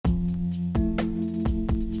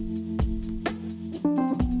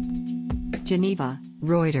Geneva,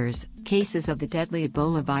 Reuters. Cases of the deadly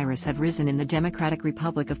Ebola virus have risen in the Democratic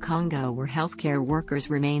Republic of Congo, where healthcare workers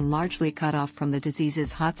remain largely cut off from the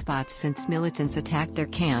disease's hotspots since militants attacked their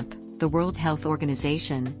camp, the World Health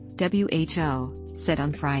Organization, WHO, said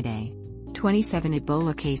on Friday. 27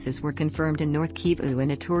 Ebola cases were confirmed in North Kivu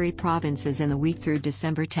and Ituri provinces in the week through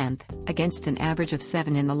December 10, against an average of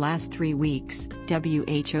 7 in the last 3 weeks,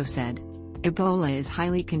 WHO said. Ebola is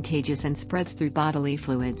highly contagious and spreads through bodily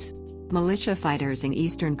fluids. Militia fighters in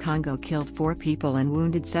eastern Congo killed 4 people and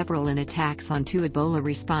wounded several in attacks on 2 Ebola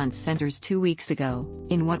response centers 2 weeks ago,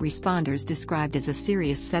 in what responders described as a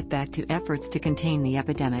serious setback to efforts to contain the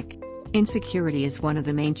epidemic. Insecurity is one of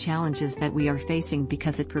the main challenges that we are facing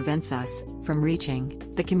because it prevents us from reaching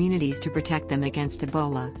the communities to protect them against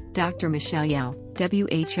Ebola, Dr. Michelle Yao,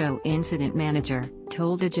 WHO incident manager,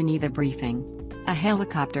 told a Geneva briefing. A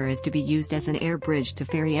helicopter is to be used as an air bridge to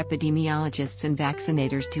ferry epidemiologists and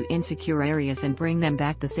vaccinators to insecure areas and bring them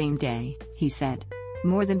back the same day, he said.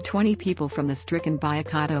 More than 20 people from the stricken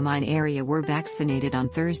Bayakato mine area were vaccinated on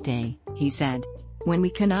Thursday, he said. When we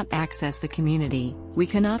cannot access the community, we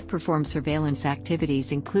cannot perform surveillance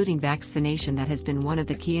activities, including vaccination. That has been one of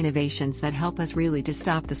the key innovations that help us really to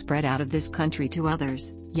stop the spread out of this country to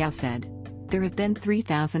others, Yao said. There have been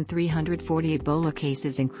 3,340 Ebola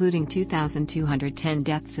cases, including 2,210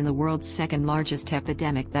 deaths in the world's second largest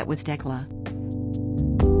epidemic, that was Dekla.